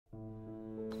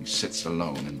He sits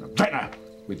alone in Ravenna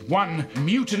with one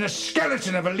mutinous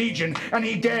skeleton of a legion, and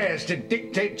he dares to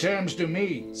dictate terms to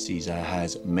me. Caesar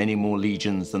has many more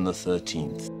legions than the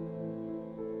 13th.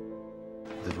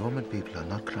 The Roman people are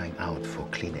not crying out for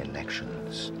clean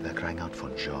elections. They're crying out for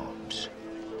jobs.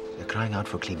 They're crying out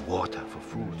for clean water, for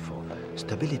food, for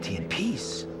stability and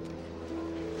peace.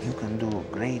 You can do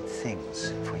great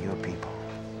things for your people.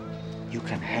 You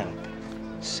can help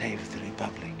save the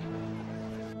Republic.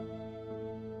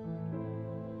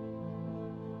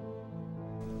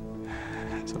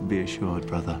 So be assured,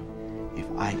 brother, if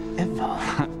I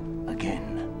ever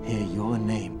again hear your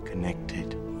name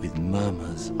connected with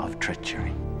murmurs of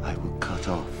treachery, I will cut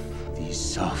off these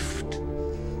soft,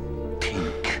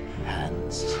 pink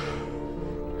hands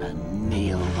and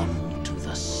nail them to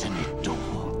the Senate door.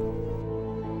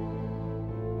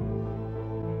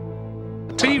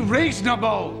 Be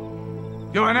reasonable!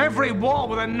 You're in every war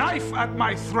with a knife at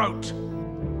my throat!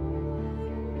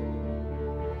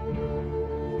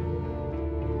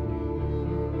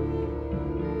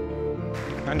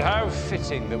 And how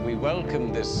fitting that we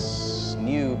welcome this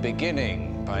new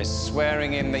beginning by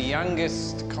swearing in the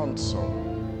youngest consul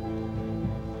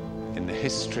in the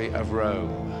history of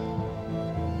Rome,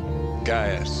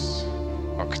 Gaius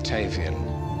Octavian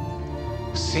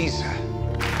Caesar.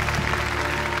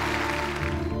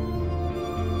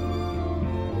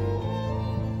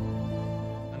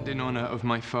 And in honor of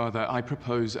my father, I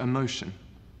propose a motion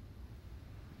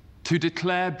to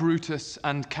declare Brutus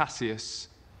and Cassius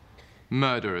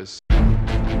murderers